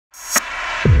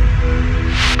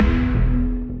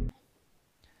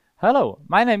Hello,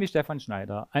 my name is Stefan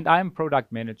Schneider and I am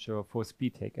Product Manager for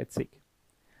SPEETEC at SIG.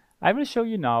 I will show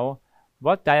you now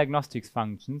what diagnostics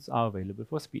functions are available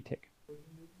for SPEETEC.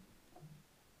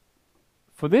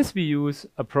 For this we use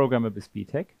a programmable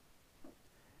SPEETEC,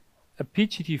 a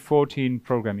PGT14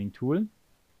 programming tool,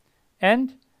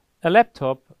 and a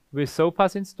laptop with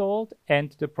SOPAS installed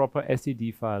and the proper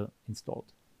SED file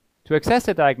installed. To access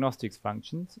the diagnostics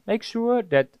functions, make sure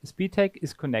that SPEETEC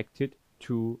is connected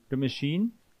to the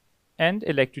machine and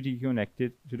electrically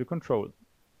connected to the control.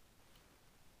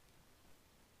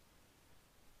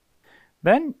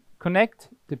 Then connect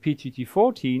the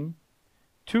PGT14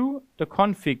 to the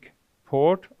config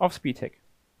port of SPEETEC.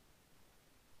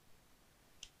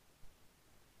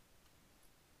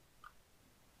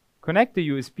 Connect the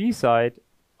USB side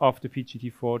of the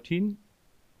PGT14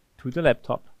 to the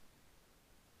laptop.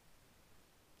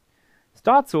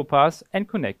 Start SOPAS and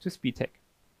connect to SPEETEC.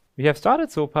 We have started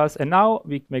SOPAS and now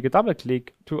we make a double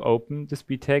click to open the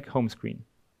SPEETEC home screen.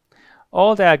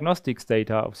 All diagnostics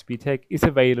data of SPEETEC is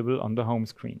available on the home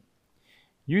screen.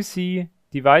 You see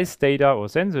device data or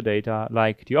sensor data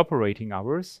like the operating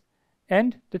hours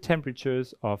and the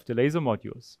temperatures of the laser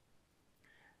modules.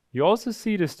 You also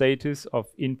see the status of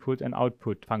input and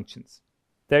output functions.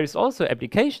 There is also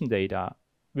application data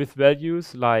with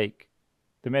values like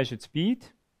the measured speed,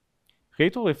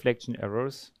 retroreflection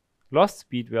errors, lost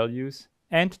speed values,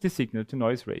 and the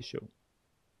signal-to-noise ratio.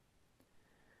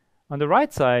 On the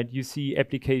right side, you see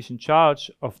application charts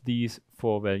of these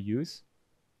four values.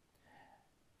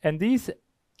 And these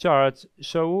charts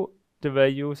show the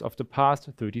values of the past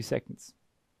 30 seconds.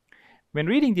 When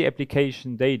reading the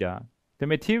application data, the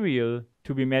material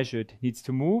to be measured needs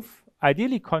to move,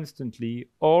 ideally constantly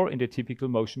or in the typical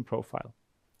motion profile.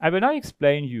 I will now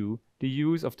explain you the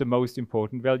use of the most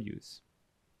important values.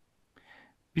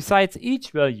 Besides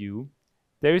each value,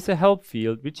 there is a help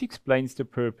field which explains the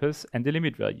purpose and the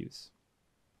limit values.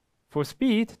 For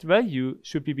speed, the value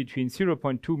should be between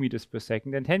 0.2 meters per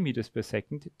second and 10 meters per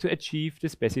second to achieve the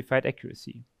specified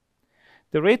accuracy.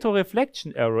 The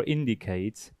retroreflection error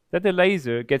indicates that the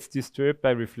laser gets disturbed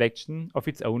by reflection of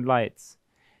its own lights.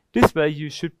 This value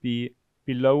should be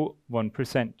below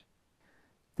 1%.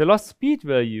 The lost speed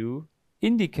value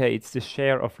indicates the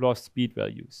share of lost speed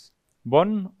values.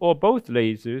 One or both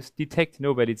lasers detect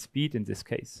no valid speed in this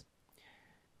case.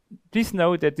 Please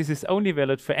note that this is only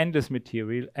valid for endless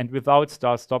material and without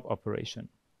start-stop operation.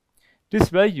 This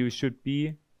value should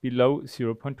be below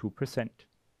 0.2%.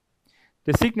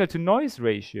 The signal-to-noise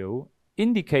ratio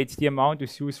indicates the amount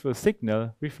of useful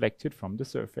signal reflected from the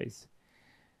surface.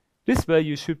 This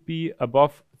value should be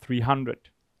above 300.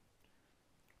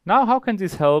 Now, how can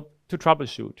this help to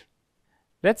troubleshoot?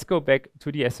 Let's go back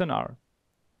to the SNR.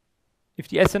 If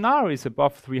the SNR is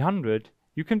above 300,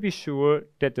 you can be sure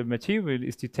that the material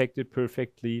is detected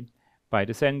perfectly by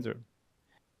the sensor.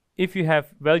 If you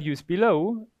have values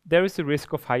below, there is a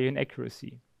risk of higher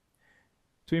inaccuracy.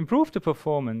 To improve the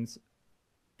performance,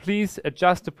 please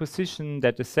adjust the position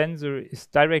that the sensor is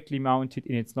directly mounted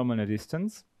in its nominal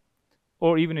distance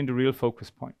or even in the real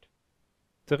focus point.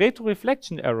 The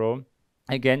retroreflection error,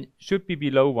 again, should be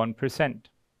below 1%.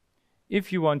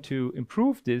 If you want to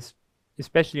improve this,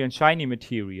 especially on shiny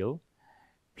material,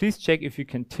 please check if you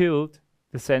can tilt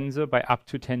the sensor by up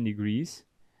to 10 degrees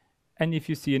and if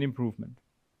you see an improvement.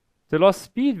 The lost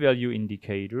speed value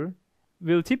indicator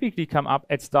will typically come up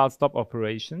at start-stop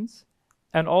operations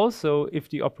and also if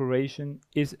the operation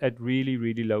is at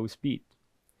really low speed.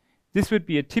 This would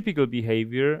be a typical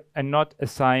behavior and not a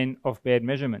sign of bad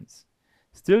measurements.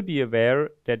 Still be aware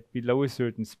that below a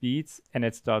certain speeds and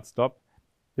at start-stop,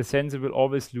 the sensor will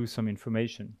always lose some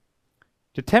information.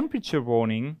 The temperature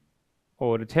warning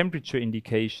or the temperature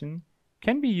indication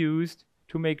can be used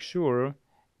to make sure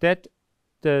that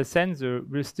the sensor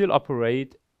will still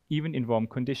operate even in warm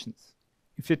conditions.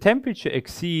 If the temperature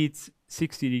exceeds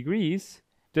 60 degrees,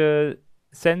 the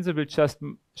sensor will just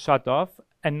shut off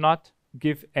and not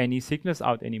give any signals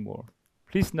out anymore.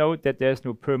 Please note that there is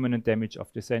no permanent damage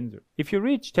of the sensor. If you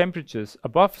reach temperatures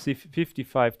above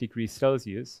 55 degrees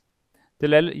Celsius, the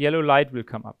yellow light will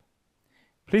come up.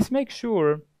 Please make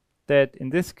sure that in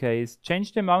this case,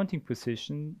 change the mounting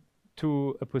position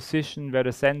to a position where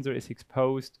the sensor is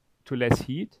exposed to less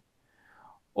heat,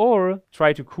 or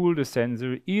try to cool the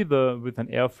sensor either with an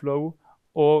airflow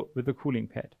or with a cooling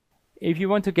pad. If you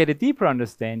want to get a deeper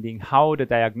understanding how the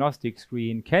diagnostic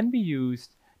screen can be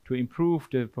used to improve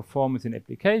the performance in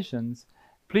applications,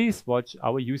 please watch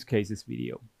our use cases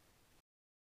video.